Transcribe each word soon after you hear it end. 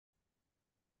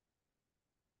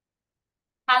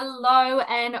Hello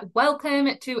and welcome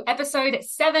to episode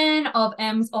 7 of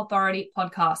M's Authority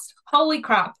podcast. Holy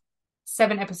crap,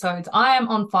 7 episodes. I am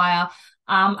on fire.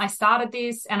 I started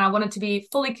this and I wanted to be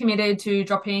fully committed to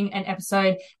dropping an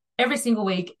episode every single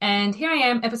week. And here I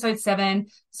am, episode 7.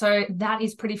 So that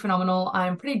is pretty phenomenal.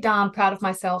 I'm pretty darn proud of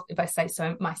myself, if I say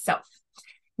so myself.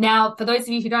 Now, for those of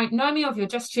you who don't know me or if you're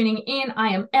just tuning in,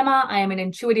 I am Emma. I am an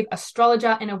intuitive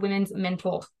astrologer and a women's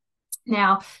mentor.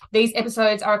 Now, these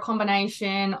episodes are a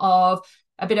combination of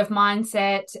a bit of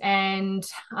mindset and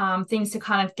things to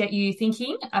kind of get you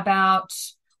thinking about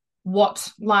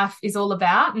what life is all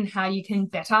about and how you can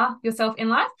better yourself in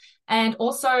life. And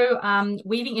also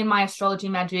weaving in my astrology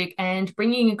magic and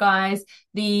bringing you guys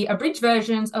the abridged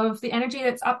versions of the energy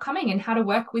that's upcoming and how to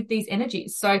work with these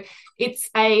energies. So it's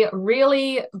a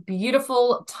really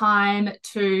beautiful time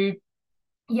to,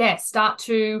 start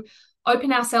to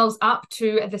open ourselves up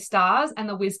to the stars and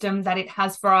the wisdom that it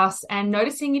has for us, and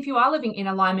noticing if you are living in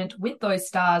alignment with those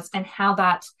stars and how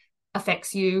that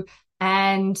affects you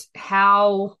and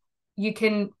how you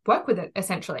can work with it,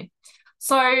 essentially.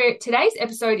 So today's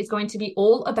episode is going to be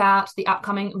all about the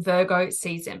upcoming Virgo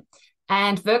season.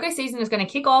 And Virgo season is going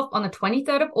to kick off on the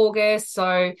 23rd of August.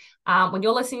 So when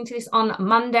you're listening to this on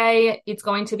Monday, it's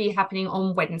going to be happening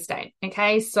on Wednesday.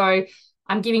 Okay, so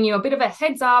I'm giving you a bit of a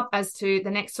heads up as to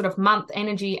the next sort of month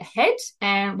energy ahead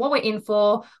and what we're in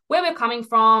for, where we're coming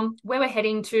from, where we're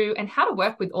heading to, and how to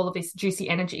work with all of this juicy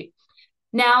energy.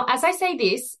 Now, as I say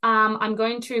this, I'm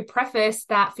going to preface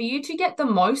that for you to get the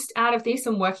most out of this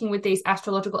and working with these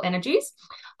astrological energies,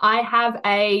 I have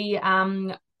a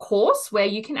course where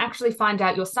you can actually find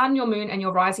out your sun, your moon, and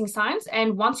your rising signs.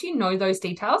 And once you know those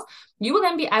details, you will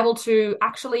then be able to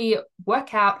actually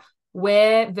work out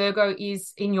where Virgo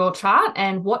is in your chart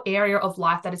and what area of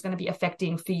life that is going to be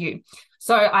affecting for you.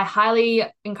 So I highly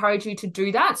encourage you to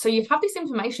do that. So you have this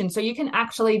information so you can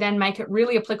actually then make it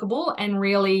really applicable and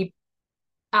really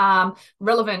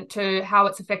relevant to how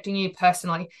it's affecting you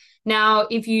personally. Now,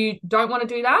 if you don't want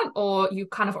to do that, or you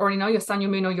kind of already know your sun, your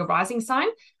moon, or your rising sign,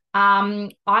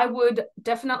 I would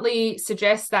definitely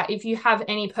suggest that if you have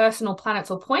any personal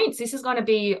planets or points, this is going to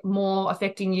be more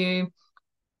affecting you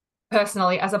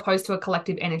personally as opposed to a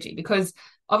collective energy, because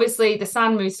obviously the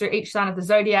sun moves through each sign of the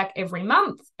zodiac every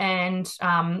month. And,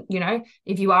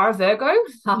 if you are a Virgo,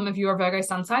 if you're a Virgo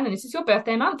sun sign, then this is your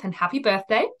birthday month, and happy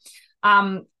birthday.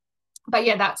 But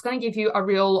yeah, that's going to give you a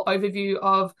real overview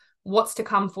of what's to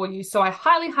come for you. So I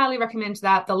highly, highly recommend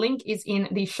that. The link is in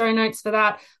the show notes for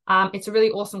that. It's a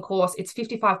really awesome course. It's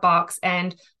 $55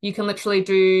 and you can literally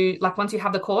do, like, once you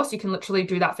have the course, you can literally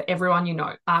do that for everyone you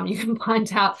know. You can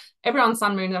find out everyone's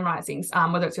sun, moon, and risings,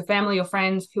 whether it's your family, your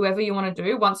friends, whoever you want to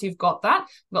do. Once you've got that,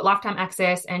 you've got lifetime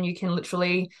access, and you can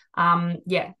literally,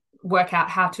 work out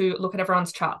how to look at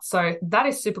everyone's charts. So that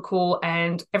is super cool,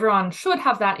 and everyone should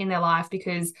have that in their life,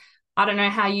 because I don't know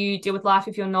how you deal with life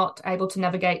if you're not able to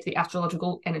navigate the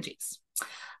astrological energies.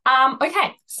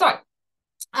 Okay, so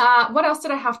what else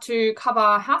did I have to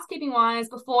cover housekeeping-wise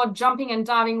before jumping and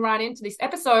diving right into this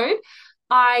episode?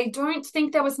 I don't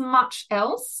think there was much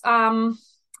else.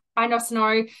 I just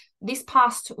know this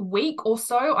past week or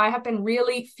so, I have been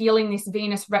really feeling this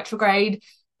Venus retrograde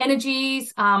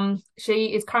energies.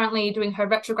 She is currently doing her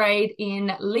retrograde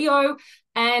in Leo.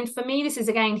 And for me, this is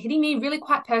again hitting me really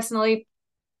quite personally.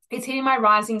 It's hitting my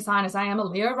rising sign, as I am a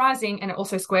Leo rising, and it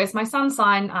also squares my sun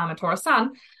sign, a Taurus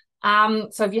sun.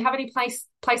 So if you have any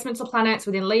placements or planets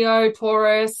within Leo,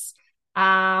 Taurus,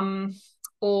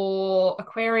 or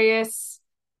Aquarius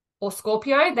or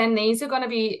Scorpio, then these are going to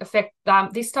be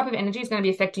this type of energy is going to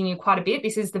be affecting you quite a bit.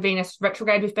 This is the Venus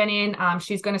retrograde we've been in.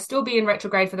 She's going to still be in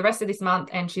retrograde for the rest of this month,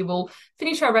 and she will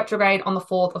finish her retrograde on the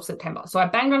 4th of September. So I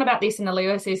banged on about this in the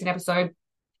Leo season episode.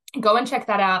 Go and check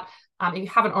that out if you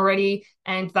haven't already,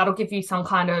 and that'll give you some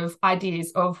kind of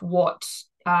ideas of what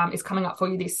is coming up for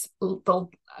you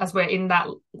as we're in that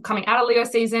coming out of Leo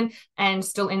season and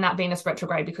still in that Venus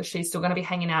retrograde, because she's still going to be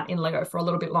hanging out in Leo for a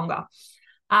little bit longer.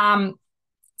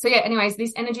 So yeah, anyways,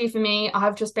 this energy for me,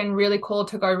 I've just been really called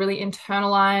to go really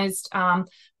internalized,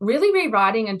 really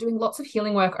rewriting and doing lots of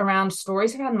healing work around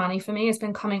stories around money. For me has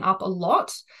been coming up a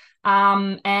lot,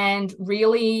 and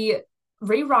really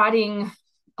rewriting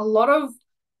a lot of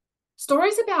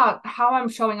stories about how I'm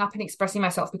showing up and expressing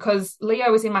myself, because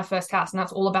Leo is in my first house and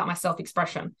that's all about my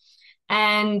self-expression.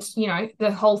 And,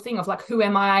 the whole thing of like, who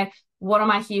am I? What am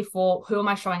I here for? Who am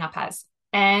I showing up as?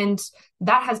 And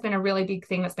that has been a really big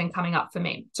thing that's been coming up for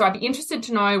me. So I'd be interested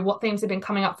to know what themes have been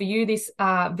coming up for you this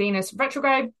Venus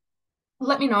retrograde.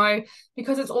 Let me know,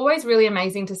 because it's always really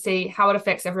amazing to see how it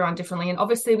affects everyone differently. And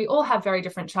obviously we all have very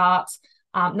different charts.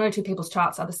 No two people's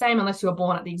charts are the same unless you're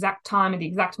born at the exact time, at the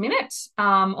exact minute,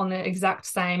 on the exact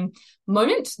same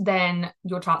moment, then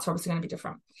your charts are obviously going to be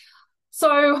different.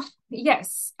 So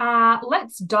yes,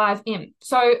 let's dive in.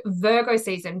 So Virgo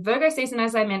season,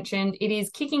 as I mentioned, it is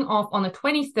kicking off on the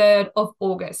 23rd of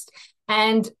August.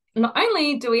 And not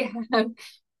only do we have,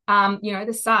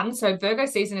 the sun, so Virgo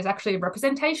season is actually a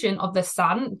representation of the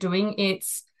sun doing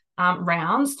its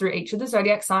rounds through each of the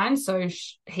zodiac signs. So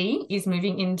he is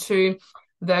moving into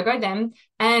Virgo then.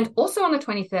 And also on the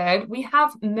 23rd, we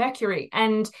have Mercury,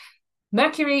 and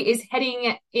Mercury is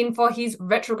heading in for his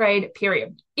retrograde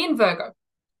period in Virgo.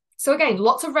 So again,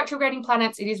 lots of retrograding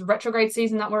planets. It is retrograde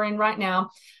season that we're in right now.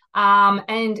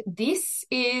 And this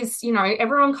is,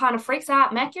 everyone kind of freaks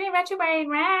out. Mercury retrograde.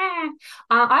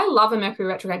 I love a Mercury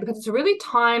retrograde because it's a really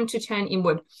time to turn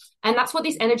inward. And that's what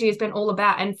this energy has been all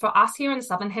about. And for us here in the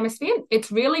Southern Hemisphere,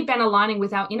 it's really been aligning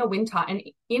with our inner winter. And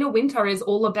inner winter is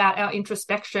all about our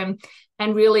introspection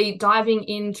and really diving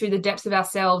into the depths of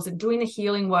ourselves and doing the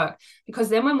healing work. Because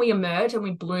then when we emerge and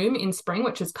we bloom in spring,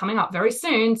 which is coming up very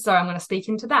soon, so I'm going to speak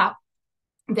into that,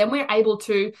 then we're able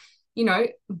to,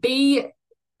 be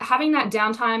having that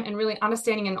downtime and really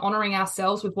understanding and honoring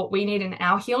ourselves with what we need in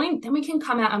our healing. Then we can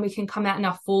come out in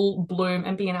our full bloom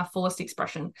and be in our fullest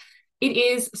expression. It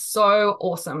is so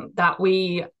awesome that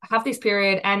we have this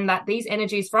period and that these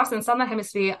energies for us in the Southern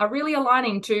Hemisphere are really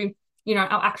aligning to,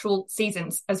 our actual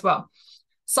seasons as well.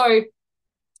 So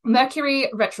Mercury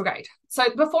retrograde. So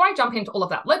before I jump into all of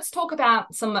that, let's talk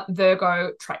about some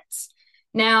Virgo traits.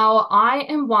 Now, I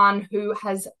am one who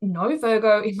has no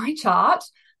Virgo in my chart.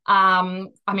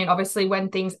 Obviously when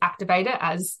things activate it,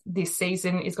 as this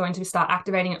season is going to start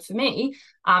activating it for me,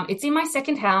 it's in my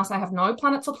second house. I have no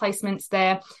planets or placements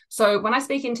there. So when I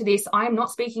speak into this, I am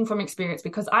not speaking from experience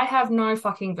because I have no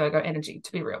fucking Virgo energy,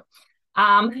 to be real.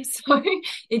 So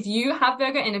if you have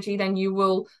Virgo energy, then you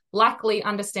will likely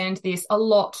understand this a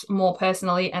lot more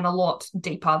personally and a lot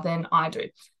deeper than I do.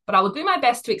 But I will do my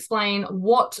best to explain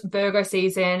what Virgo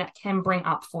season can bring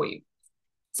up for you.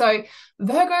 So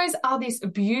Virgos are this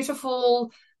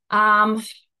beautiful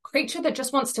creature that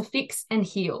just wants to fix and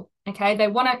heal. Okay, they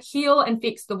want to heal and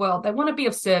fix the world. They want to be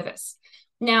of service.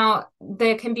 Now,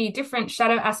 there can be different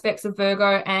shadow aspects of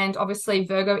Virgo, and obviously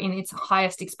Virgo in its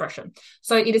highest expression.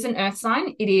 So it is an earth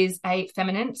sign. It is a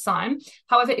feminine sign.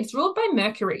 However, it's ruled by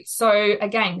Mercury. So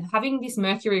again, having this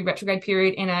Mercury retrograde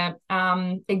period in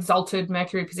a exalted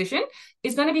Mercury position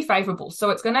is going to be favorable. So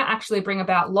it's going to actually bring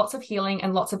about lots of healing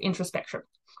and lots of introspection.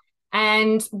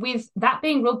 And with that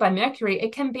being ruled by Mercury,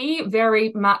 it can be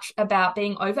very much about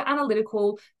being over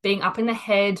analytical, being up in the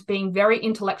head, being very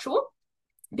intellectual,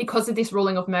 because of this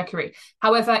ruling of Mercury.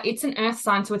 However, it's an earth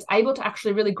sign, so it's able to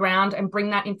actually really ground and bring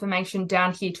that information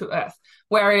down here to earth.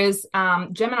 Whereas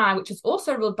Gemini, which is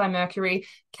also ruled by Mercury,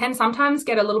 can sometimes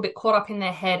get a little bit caught up in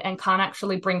their head and can't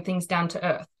actually bring things down to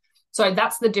earth. So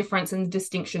that's the difference and the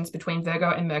distinctions between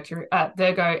Virgo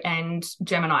and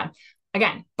Gemini.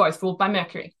 Again, both ruled by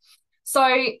Mercury. So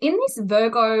in this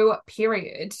Virgo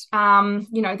period,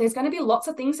 there's going to be lots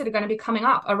of things that are going to be coming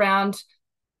up around.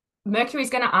 Mercury is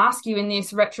going to ask you in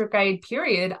this retrograde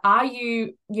period, are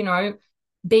you,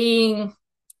 being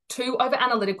too over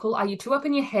analytical? Are you too up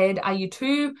in your head? Are you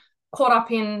too caught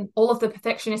up in all of the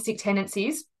perfectionistic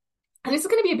tendencies? And this is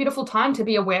going to be a beautiful time to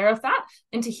be aware of that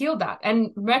and to heal that.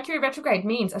 And Mercury retrograde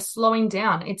means a slowing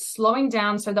down. It's slowing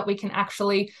down so that we can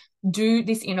actually do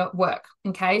this inner work.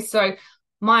 Okay. So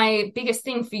my biggest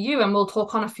thing for you, and we'll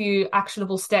talk on a few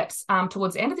actionable steps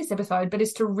towards the end of this episode, but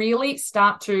is to really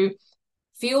start to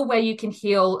feel where you can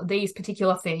heal these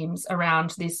particular themes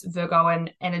around this Virgoan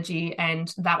energy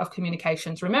and that of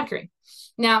communication through Mercury.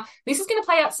 Now, this is going to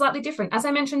play out slightly different. As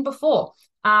I mentioned before,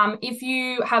 if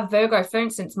you have Virgo, for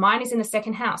instance, mine is in the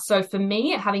second house. So for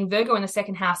me, having Virgo in the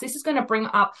second house, this is going to bring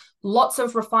up lots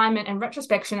of refinement and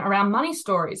retrospection around money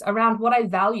stories, around what I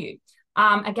value.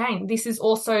 Again, this is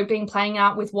also being playing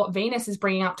out with what Venus is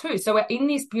bringing up too. So we're in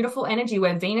this beautiful energy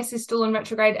where Venus is still in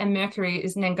retrograde and Mercury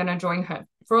is then going to join her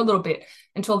for a little bit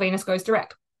until Venus goes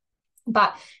direct.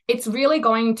 But it's really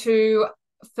going to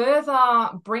further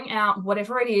bring out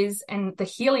whatever it is and the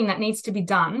healing that needs to be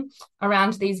done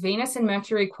around these Venus and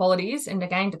Mercury qualities. And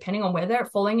again, depending on where they're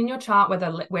falling in your chart,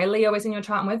 where Leo is in your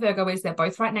chart and where Virgo is, they're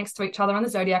both right next to each other on the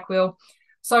zodiac wheel.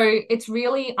 So it's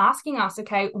really asking us,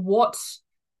 okay, what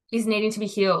is needing to be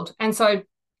healed? And so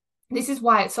this is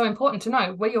why it's so important to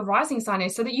know where your rising sign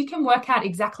is so that you can work out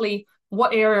exactly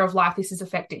what area of life this is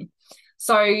affecting.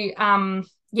 So, I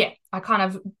kind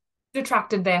of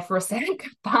detracted there for a sec,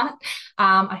 but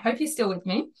I hope you're still with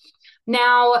me.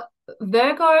 Now,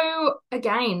 Virgo,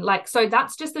 again, like, so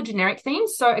that's just the generic theme.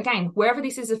 So again, wherever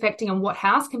this is affecting and what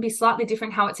house can be slightly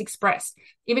different how it's expressed.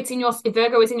 If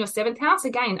Virgo is in your seventh house,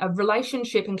 again, a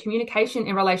relationship and communication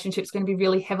in relationships is going to be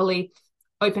really heavily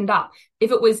opened up.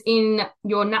 If it was in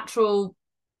your natural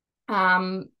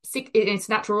it's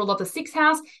natural rule of the sixth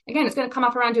house, again, it's going to come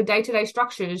up around your day-to-day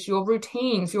structures, your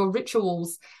routines, your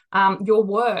rituals, your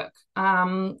work.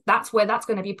 That's where that's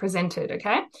going to be presented.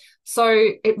 Okay, so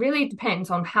it really depends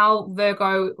on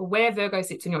where Virgo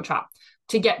sits in your chart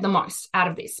to get the most out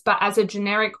of this. But as a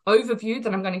generic overview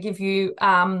that I'm going to give you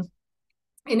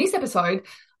in this episode,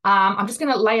 I'm just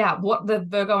going to lay out what the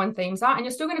Virgoan themes are, and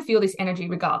you're still going to feel this energy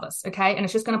regardless. Okay, and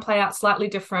it's just going to play out slightly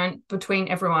different between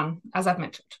everyone, as I've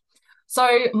mentioned.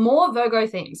 So more Virgo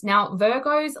themes. Now,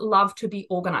 Virgos love to be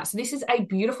organized. So this is a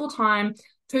beautiful time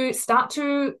to start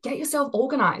to get yourself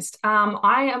organized.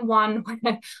 I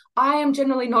am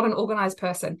generally not an organized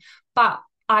person, but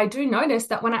I do notice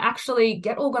that when I actually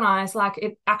get organized, like,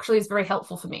 it actually is very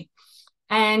helpful for me.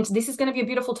 And this is going to be a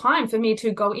beautiful time for me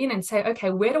to go in and say,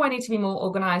 okay, where do I need to be more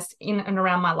organized in and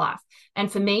around my life?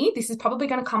 And for me, this is probably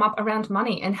going to come up around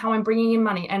money and how I'm bringing in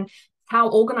money and how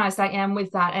organized I am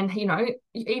with that. And,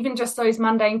 even just those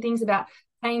mundane things about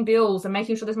paying bills and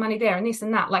making sure there's money there and this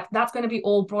and that, like, that's going to be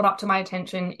all brought up to my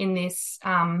attention in this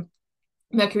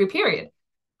Mercury period.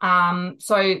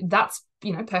 So that's,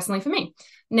 personally for me.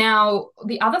 Now,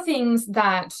 the other things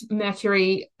that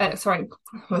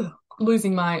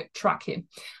losing my track here,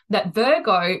 that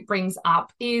Virgo brings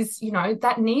up is,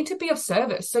 that need to be of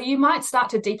service. So you might start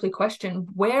to deeply question,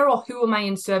 where or who am I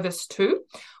in service to?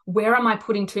 Where am I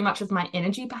putting too much of my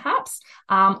energy, perhaps?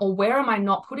 Or where am I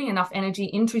not putting enough energy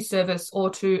into service or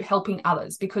to helping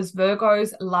others? Because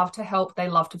Virgos love to help, they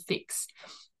love to fix.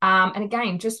 And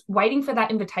again, just waiting for that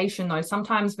invitation, though.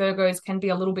 Sometimes Virgos can be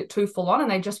a little bit too full on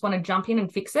and they just want to jump in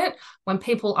and fix it when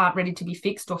people aren't ready to be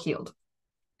fixed or healed.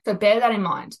 So bear that in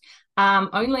mind.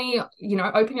 Only,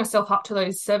 open yourself up to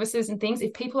those services and things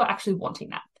if people are actually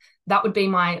wanting that. That would be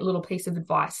my little piece of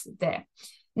advice there.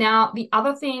 Now, the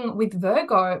other thing with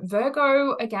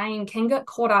Virgo, again, can get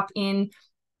caught up in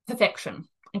perfection,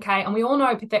 okay? And we all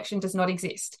know perfection does not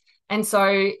exist. And so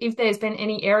if there's been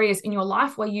any areas in your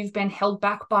life where you've been held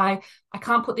back by, I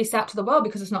can't put this out to the world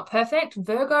because it's not perfect,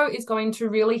 Virgo is going to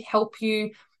really help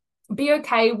you be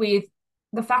okay with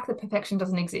the fact that perfection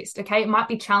doesn't exist, okay? It might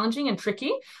be challenging and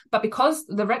tricky, but because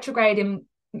the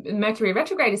Mercury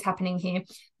retrograde is happening here,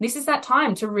 this is that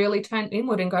time to really turn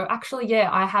inward and go, actually, yeah,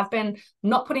 I have been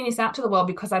not putting this out to the world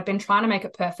because I've been trying to make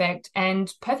it perfect,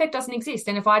 and perfect doesn't exist.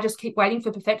 And if I just keep waiting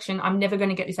for perfection, I'm never going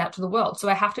to get this out to the world. So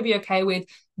I have to be okay with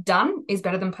done is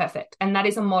better than perfect. And that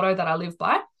is a motto that I live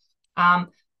by.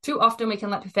 Too often we can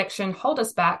let perfection hold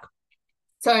us back.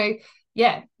 So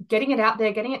yeah, getting it out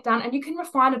there, getting it done, and you can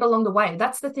refine it along the way.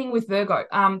 That's the thing with Virgo.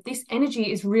 This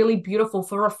energy is really beautiful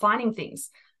for refining things.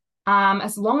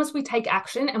 As long as we take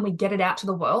action and we get it out to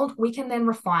the world, we can then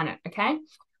refine it, okay?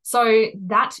 So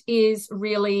that is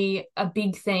really a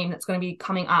big theme that's going to be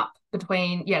coming up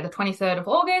between, the 23rd of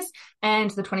August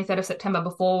and the 23rd of September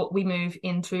before we move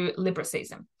into Libra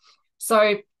season.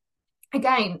 So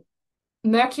again,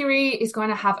 Mercury is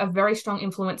going to have a very strong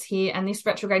influence here, and this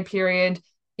retrograde period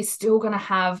is still going to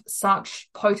have such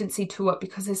potency to it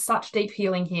because there's such deep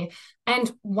healing here.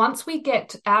 And once we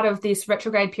get out of this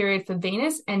retrograde period for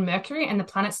Venus and Mercury and the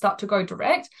planets start to go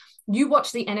direct, you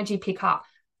watch the energy pick up.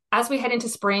 As we head into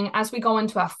spring, as we go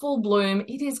into our full bloom,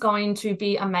 it is going to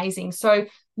be amazing. So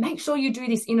make sure you do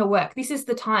this inner work. This is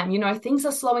the time, things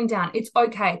are slowing down. It's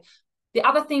okay. The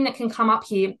other thing that can come up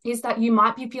here is that you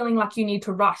might be feeling like you need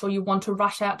to rush or you want to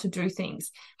rush out to do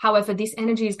things. However, this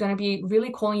energy is going to be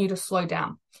really calling you to slow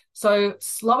down. So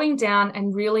slowing down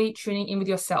and really tuning in with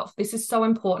yourself. This is so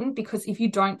important because if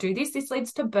you don't do this, this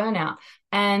leads to burnout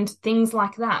and things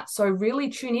like that. So really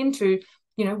tune into,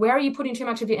 where are you putting too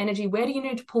much of your energy? Where do you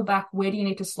need to pull back? Where do you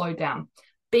need to slow down?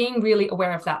 Being really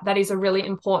aware of that. That is a really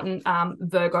important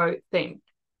Virgo theme.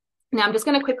 Now, I'm just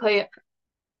going to quickly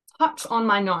touch on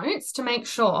my notes to make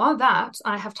sure that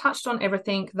I have touched on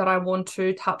everything that I want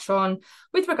to touch on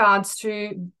with regards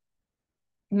to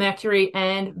Mercury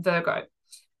and Virgo.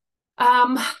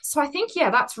 So I think,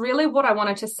 that's really what I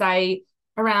wanted to say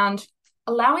around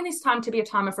allowing this time to be a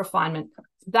time of refinement.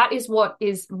 That is what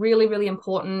is really, really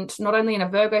important, not only in a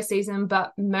Virgo season,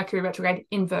 but Mercury retrograde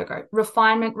in Virgo.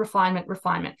 Refinement, refinement,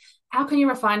 refinement. How can you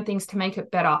refine things to make it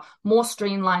better, more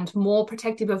streamlined, more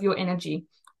protective of your energy?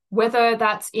 Whether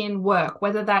that's in work,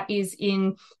 whether that is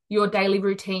in your daily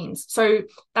routines. So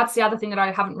that's the other thing that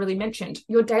I haven't really mentioned.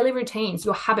 Your daily routines,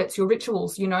 your habits, your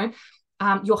rituals,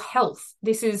 your health.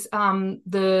 This is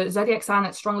the zodiac sign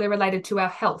that's strongly related to our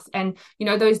health, and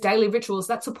those daily rituals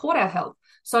that support our health.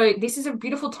 So this is a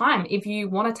beautiful time if you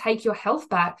want to take your health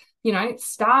back.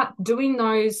 Start doing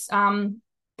those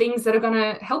things that are going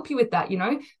to help you with that.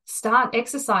 Start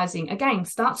exercising again.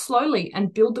 Start slowly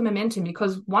and build the momentum,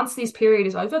 because once this period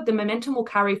is over, the momentum will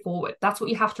carry forward. That's what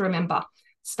you have to remember.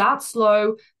 Start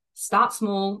slow, start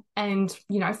small, and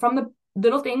from the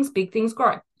little things, big things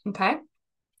grow. Okay.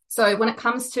 So when it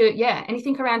comes to,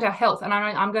 anything around our health, and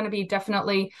I'm going to be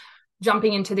definitely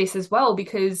jumping into this as well,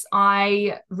 because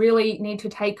I really need to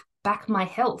take back my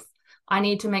health. I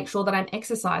need to make sure that I'm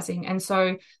exercising. And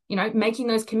so, making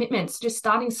those commitments, just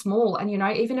starting small. And,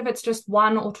 even if it's just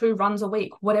 1 or 2 runs a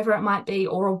week, whatever it might be,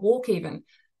 or a walk even,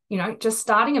 just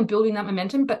starting and building that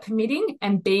momentum, but committing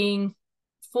and being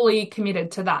fully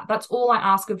committed to that. That's all I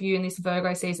ask of you in this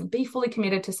Virgo season. Be fully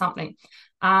committed to something.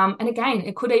 And again,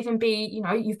 it could even be,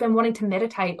 you've been wanting to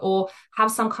meditate or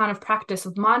have some kind of practice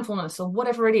of mindfulness or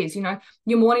whatever it is, your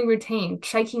morning routine,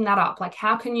 shaking that up. Like,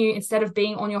 how can you, instead of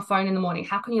being on your phone in the morning,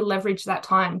 how can you leverage that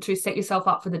time to set yourself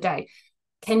up for the day?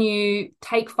 Can you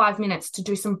take 5 minutes to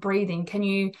do some breathing? Can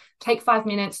you take 5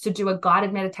 minutes to do a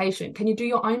guided meditation? Can you do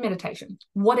your own meditation?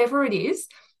 Whatever it is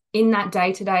in that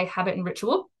day-to-day habit and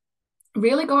ritual,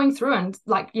 really going through and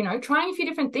trying a few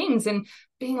different things and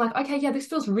being like, okay, yeah, this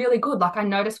feels really good. Like, I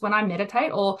notice when I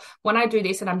meditate or when I do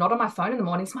this and I'm not on my phone in the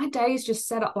mornings, my day is just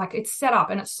set up, like it's set up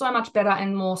and it's so much better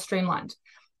and more streamlined.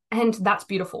 And that's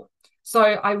beautiful. So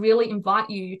I really invite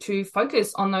you to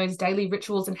focus on those daily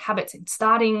rituals and habits and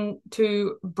starting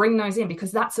to bring those in,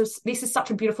 because this is such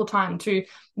a beautiful time to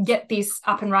get this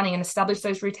up and running and establish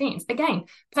those routines. Again,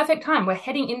 perfect time. We're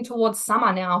heading in towards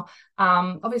summer now.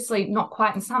 Obviously not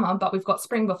quite in summer, but we've got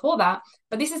spring before that.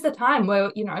 But this is the time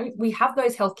where, we have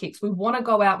those health kicks. We want to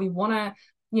go out. We want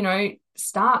to,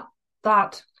 start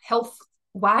that health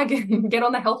wagon, get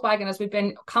on the health wagon as we've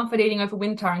been comfort eating over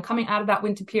winter and coming out of that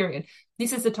winter period.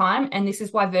 This is the time, and this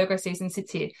is why Virgo season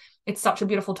sits here. It's such a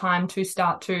beautiful time to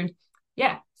start to,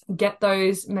 get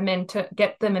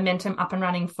the momentum up and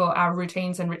running for our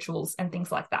routines and rituals and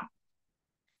things like that.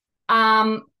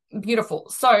 Beautiful.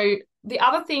 So the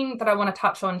other thing that I want to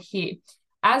touch on here,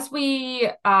 as we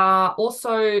are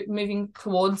also moving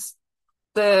towards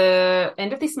the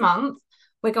end of this month,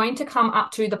 we're going to come up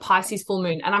to the Pisces full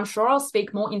moon. And I'm sure I'll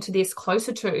speak more into this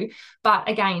closer to. But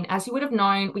again, as you would have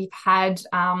known, we've had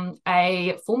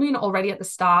a full moon already at the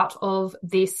start of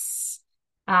this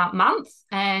month.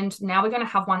 And now we're going to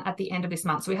have one at the end of this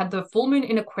month. So we had the full moon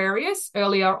in Aquarius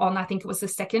earlier on, I think it was the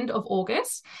 2nd of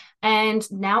August.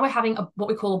 And now we're having what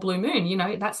we call a blue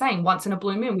moon. That's saying once in a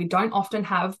blue moon. We don't often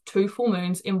have 2 full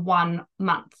moons in 1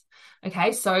 month.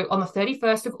 Okay, so on the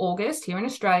 31st of August here in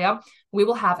Australia, we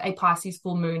will have a Pisces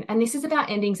full moon. And this is about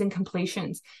endings and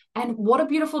completions. And what a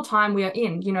beautiful time we are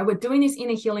in. We're doing this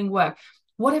inner healing work.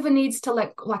 Whatever needs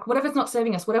to whatever's not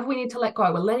serving us, whatever we need to let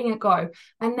go, we're letting it go.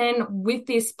 And then with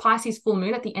this Pisces full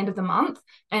moon at the end of the month,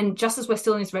 and just as we're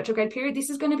still in this retrograde period, this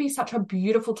is going to be such a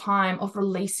beautiful time of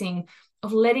releasing,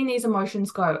 of letting these emotions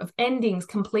go, of endings,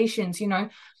 completions.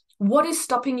 What is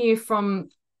stopping you from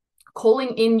calling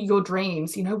in your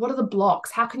dreams? What are the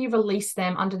blocks? How can you release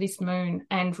them under this moon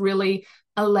and really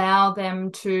allow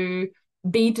them to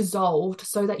be dissolved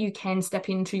so that you can step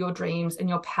into your dreams and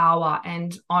your power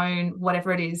and own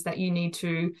whatever it is that you need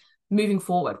to moving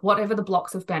forward, whatever the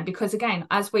blocks have been? Because again,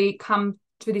 as we come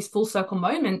to this full circle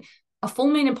moment, a full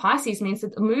moon in Pisces means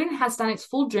that the moon has done its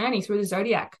full journey through the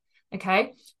zodiac.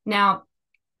 Okay. Now,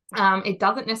 it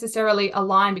doesn't necessarily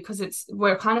align because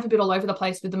we're kind of a bit all over the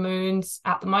place with the moons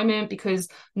at the moment, because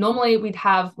normally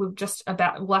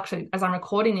actually, as I'm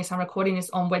recording this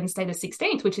on Wednesday the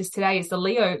 16th, which is today, is the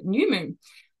Leo new moon.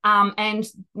 And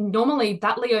normally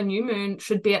that Leo new moon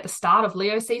should be at the start of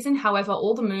Leo season. However,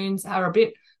 all the moons are a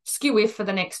bit skew for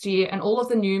the next year, and all of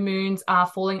the new moons are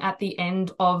falling at the end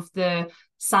of the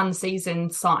sun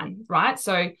season sign, right?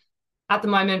 So at the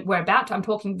moment, I'm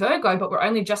talking Virgo, but we're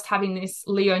only just having this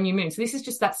Leo new moon. So this is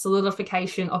just that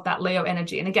solidification of that Leo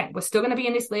energy. And again, we're still going to be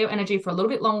in this Leo energy for a little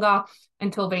bit longer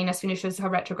until Venus finishes her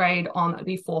retrograde on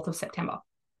the 4th of September.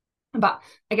 But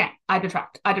again, I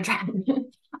detract. Back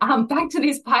to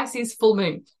this Pisces full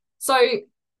moon. So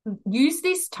use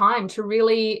this time to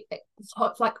really,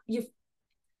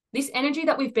 this energy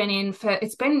that we've been in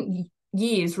it's been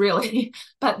years really,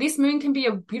 but this moon can be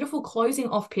a beautiful closing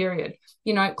off period,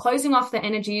 closing off the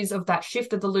energies of that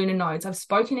shift of the lunar nodes. I've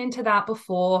spoken into that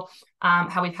before,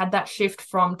 how we've had that shift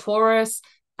from Taurus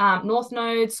North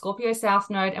Node, Scorpio South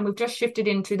Node, and we've just shifted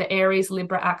into the Aries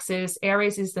Libra axis.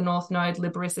 Aries is the North Node,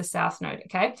 Libra is the South Node,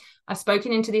 okay? I've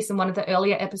spoken into this in one of the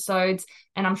earlier episodes,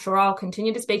 and I'm sure I'll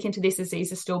continue to speak into this as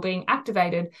these are still being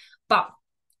activated. But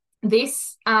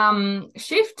this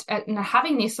shift and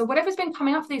having this, or whatever's been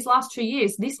coming up for these last 2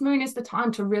 years, this moon is the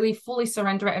time to really fully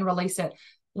surrender it and release it.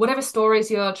 Whatever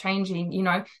stories you're changing,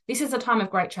 this is a time of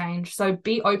great change. So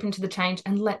be open to the change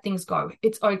and let things go.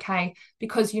 It's okay,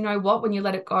 because you know what? When you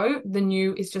let it go, the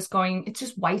new is just going, it's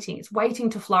just waiting. It's waiting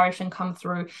to flourish and come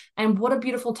through. And what a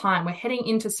beautiful time. We're heading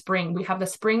into spring. We have the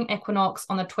spring equinox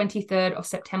on the 23rd of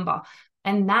September.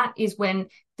 And that is when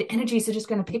the energies are just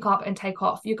going to pick up and take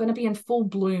off. You're going to be in full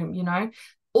bloom,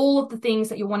 all of the things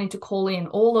that you're wanting to call in,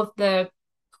 all of the,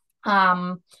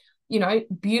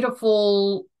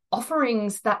 beautiful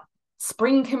offerings that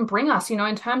spring can bring us,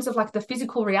 in terms of like the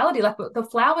physical reality, like the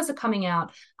flowers are coming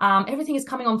out, everything is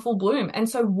coming on full bloom. And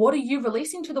so what are you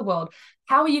releasing to the world?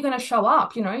 How are you going to show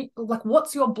up? Like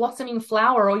what's your blossoming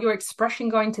flower or your expression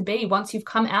going to be once you've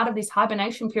come out of this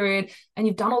hibernation period and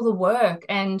you've done all the work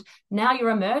and now you're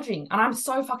emerging? And I'm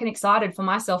so fucking excited for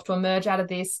myself to emerge out of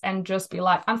this and just be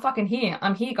like, I'm fucking here.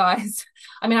 I'm here, guys.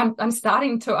 I mean, I'm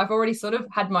starting to, I've already sort of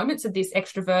had moments of this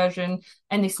extroversion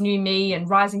and this new me and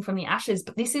rising from the ashes,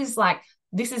 but this is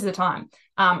the time,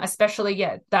 especially,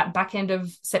 that back end of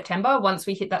September, once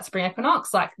we hit that spring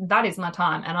equinox, like that is my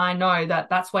time. And I know that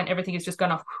that's when everything is just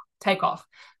going to take off,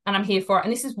 and I'm here for it.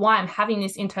 And this is why I'm having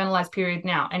this internalized period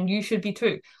now. And you should be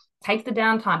too. Take the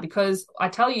downtime, because I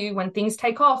tell you, when things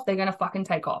take off, they're going to fucking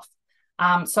take off.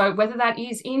 So whether that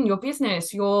is in your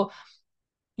business, your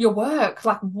work,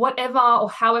 like whatever or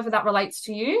however that relates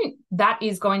to you, that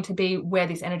is going to be where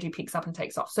this energy picks up and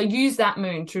takes off. So use that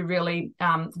moon to really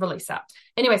release that.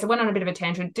 Anyways, I went on a bit of a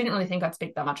tangent. Didn't really think I'd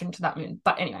speak that much into that moon.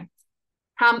 But anyway,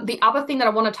 the other thing that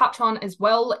I want to touch on as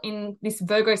well in this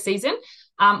Virgo season,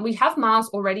 we have Mars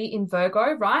already in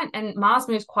Virgo, right? And Mars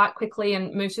moves quite quickly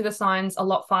and moves through the signs a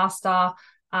lot faster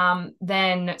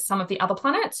than some of the other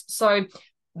planets. So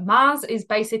Mars is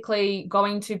basically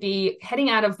going to be heading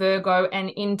out of Virgo and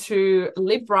into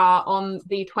Libra on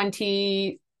the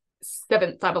 27th,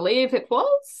 I believe it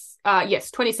was. Yes,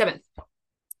 27th.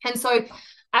 And so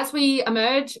as we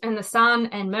emerge and the Sun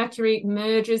and Mercury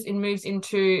merges and moves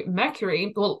into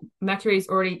Mercury, well, Mercury is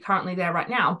already currently there right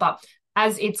now, but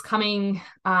as it's coming,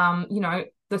 the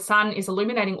Sun is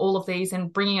illuminating all of these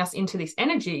and bringing us into this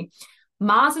energy.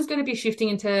 Mars is going to be shifting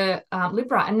into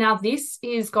Libra. And now this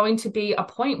is going to be a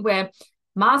point where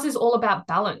Mars is all about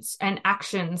balance and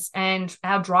actions and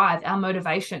our drive, our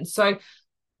motivation. So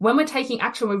when we're taking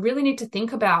action, we really need to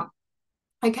think about,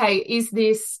 okay, is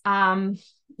this,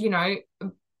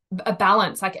 a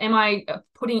balance? Like, am I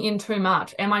putting in too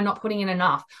much? Am I not putting in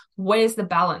enough? Where's the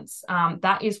balance?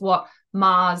 That is what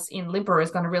Mars in Libra is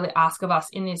going to really ask of us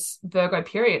in this Virgo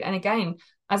period. And again,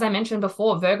 as I mentioned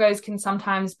before, Virgos can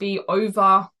sometimes be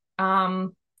over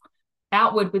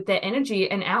outward with their energy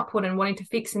and output and wanting to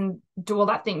fix and do all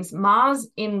that things. Mars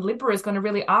in Libra is going to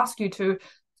really ask you to,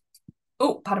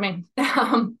 it's going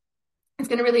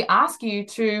to really ask you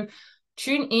to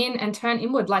tune in and turn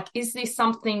inward. Like, is this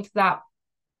something that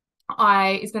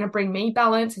is going to bring me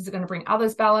balance? Is it going to bring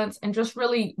others balance? And just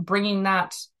really bringing the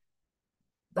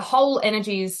whole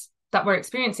energies that we're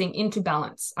experiencing into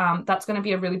balance. That's going to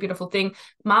be a really beautiful thing.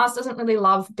 Mars doesn't really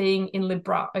love being in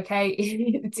Libra, okay?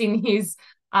 It's in his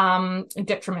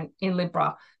detriment in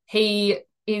Libra. He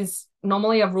is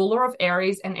normally a ruler of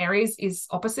Aries, and Aries is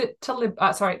opposite to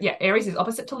Aries is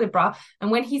opposite to Libra.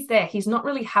 And when he's there, he's not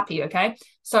really happy, okay?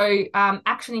 So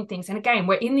actioning things. And again,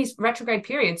 we're in this retrograde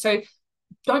period. So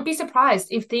don't be surprised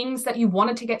if things that you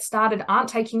wanted to get started aren't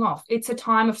taking off. It's a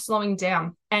time of slowing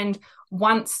down. And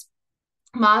once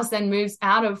Mars then moves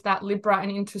out of that Libra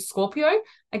and into Scorpio,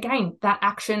 again, that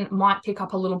action might pick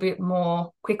up a little bit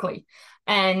more quickly.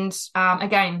 And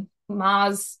again,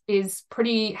 Mars is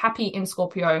pretty happy in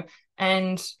Scorpio,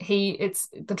 and it's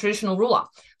the traditional ruler.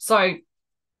 So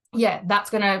yeah, that's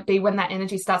going to be when that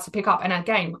energy starts to pick up. And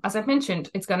again, as I've mentioned,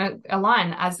 it's going to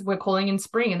align as we're calling in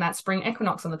spring, and that spring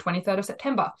equinox on the 23rd of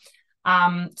September.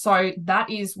 So that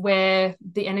is where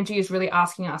the energy is really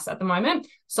asking us at the moment.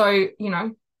 So,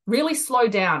 really slow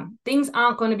down. Things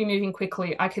aren't going to be moving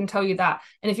quickly. I can tell you that.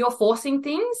 And if you're forcing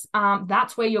things,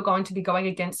 that's where you're going to be going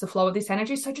against the flow of this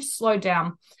energy. So just slow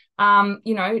down.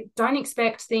 Don't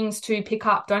expect things to pick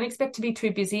up. Don't expect to be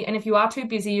too busy. And if you are too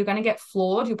busy, you're going to get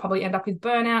flawed. You'll probably end up with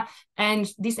burnout. And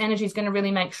this energy is going to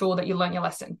really make sure that you learn your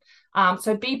lesson.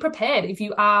 So be prepared. If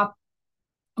you are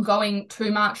going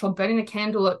too much or burning the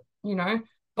candle at,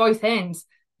 both ends,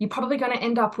 you're probably going to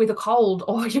end up with a cold,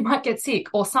 or you might get sick,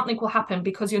 or something will happen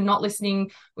because you're not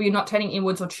listening, or you're not turning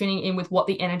inwards or tuning in with what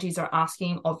the energies are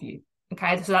asking of you.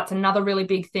 Okay, so that's another really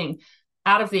big thing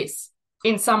out of this.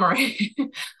 In summary,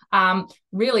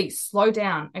 really slow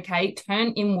down, okay?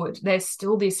 Turn inward. There's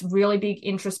still this really big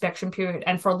introspection period.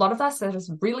 And for a lot of us, that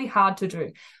is really hard to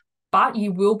do, but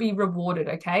you will be rewarded,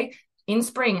 okay? In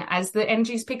spring, as the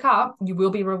energies pick up, you will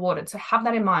be rewarded. So have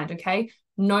that in mind, okay?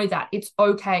 Know that it's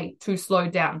okay to slow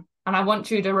down. And I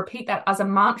want you to repeat that as a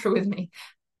mantra with me.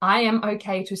 I am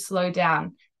okay to slow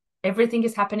down. Everything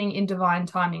is happening in divine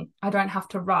timing. I don't have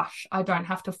to rush. I don't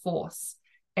have to force.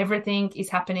 Everything is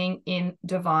happening in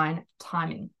divine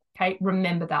timing. Okay,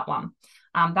 remember that one.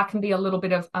 That can be a little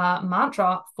bit of a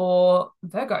mantra for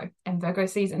Virgo and Virgo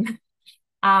season.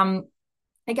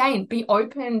 Again, be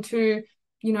open to,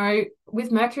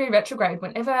 with Mercury retrograde,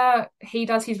 whenever he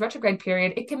does his retrograde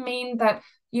period, it can mean that,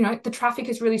 the traffic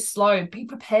is really slow. Be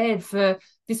prepared for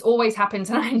this. Always happens,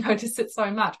 and I notice it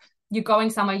so much. You're going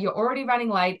somewhere, you're already running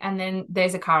late, and then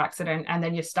there's a car accident, and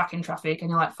then you're stuck in traffic, and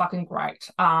you're like, fucking great.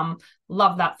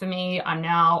 Love that for me.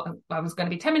 I was going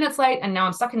to be 10 minutes late, and now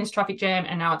I'm stuck in this traffic jam,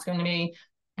 and now it's going to be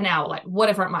an hour late,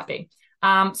 whatever it might be.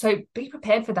 So be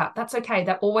prepared for that. That's okay.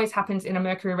 That always happens in a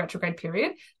Mercury retrograde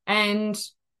period. And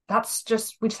we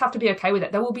just have to be okay with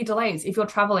it. There will be delays. If you're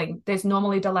traveling, there's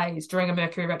normally delays during a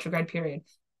Mercury retrograde period.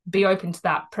 Be open to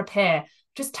that. Prepare.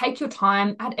 Just take your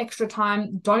time, add extra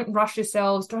time. Don't rush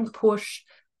yourselves. Don't push.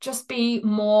 Just be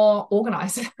more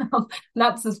organized.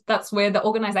 That's where the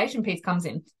organization piece comes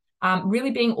in.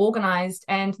 Really being organized,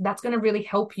 and that's going to really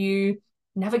help you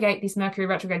navigate this Mercury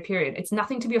retrograde period. It's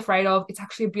nothing to be afraid of. It's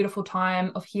actually a beautiful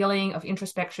time of healing, of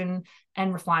introspection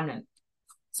and refinement.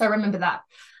 So remember that.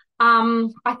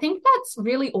 I think that's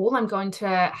really all I'm going to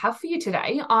have for you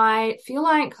today. I feel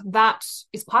like that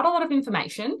is quite a lot of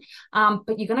information,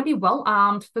 but you're going to be well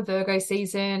armed for Virgo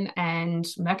season and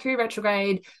Mercury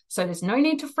retrograde. So there's no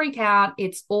need to freak out.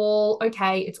 It's all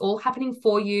okay. It's all happening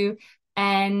for you.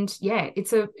 And yeah,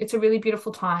 it's a really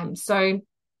beautiful time. So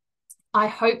I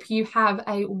hope you have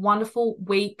a wonderful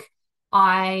week.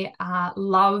 I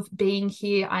love being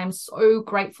here. I am so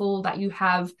grateful that you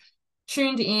have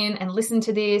tuned in and listened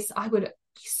to this. I would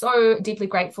be so deeply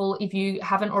grateful if you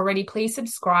haven't already. Please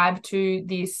subscribe to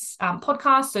this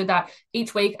podcast so that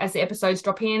each week as the episodes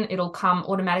drop in, it'll come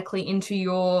automatically into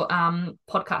your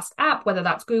podcast app, whether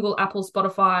that's Google, Apple,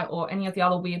 Spotify, or any of the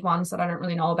other weird ones that I don't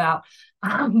really know about,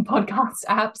 podcast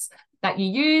apps that you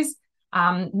use.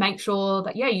 Make sure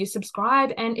that, you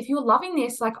subscribe. And if you're loving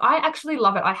this, like, I actually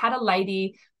love it. I had a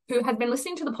lady who had been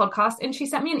listening to the podcast, and she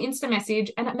sent me an Insta message,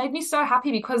 and it made me so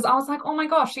happy because I was like, oh my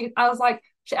gosh, she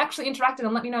actually interacted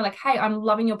and let me know, like, hey, I'm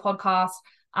loving your podcast.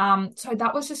 So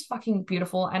that was just fucking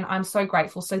beautiful, and I'm so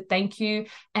grateful. So thank you.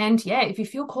 And yeah, if you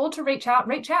feel called to reach out,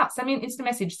 send me an Insta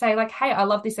message, say like, hey, I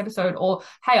love this episode, or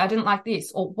hey, I didn't like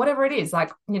this, or whatever it is.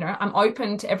 Like, I'm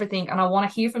open to everything, and I want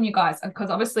to hear from you guys, because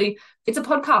obviously it's a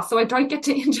podcast, so I don't get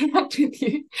to interact with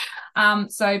you.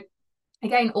 So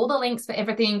again, all the links for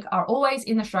everything are always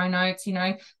in the show notes.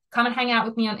 Come and hang out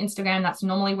with me on Instagram. That's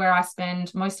normally where I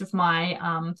spend most of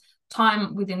my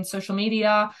time within social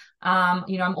media.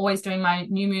 I'm always doing my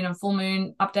new moon and full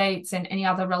moon updates and any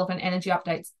other relevant energy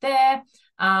updates there.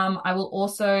 I will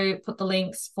also put the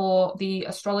links for the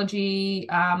astrology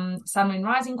sun, moon,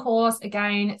 rising course.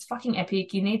 Again, it's fucking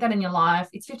epic. You need that in your life.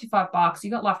 It's $55. You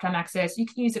got lifetime access. You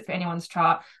can use it for anyone's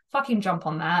chart. Fucking jump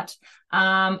on that.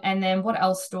 And then what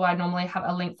else do I normally have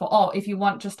a link for? Oh, if you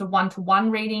want just a one-to-one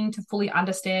reading to fully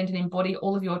understand and embody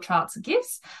all of your charts and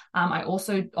gifts, I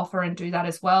also offer and do that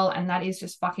as well. And that is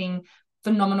just fucking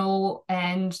phenomenal,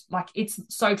 and like, it's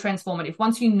so transformative.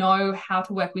 Once you know how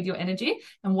to work with your energy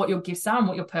and what your gifts are and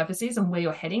what your purpose is and where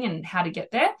you're heading and how to get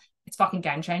there, it's fucking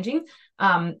game changing.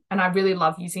 And I really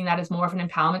love using that as more of an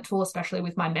empowerment tool, especially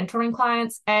with my mentoring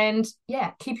clients. And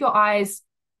yeah, keep your eyes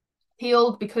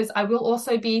peeled, because I will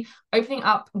also be opening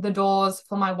up the doors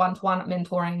for my one-to-one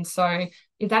mentoring. So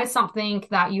if that is something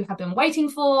that you have been waiting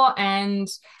for, and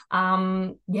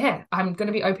I'm going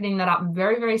to be opening that up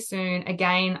very, very soon.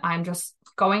 Again, I'm just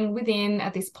going within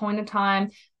at this point in time,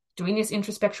 doing this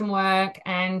introspection work,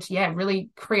 and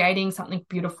really creating something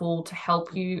beautiful to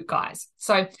help you guys.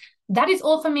 So that is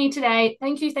all for me today.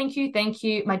 Thank you, thank you, thank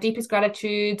you. My deepest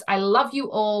gratitudes. I love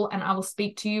you all, and I will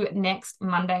speak to you next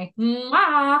Monday.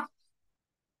 Mwah!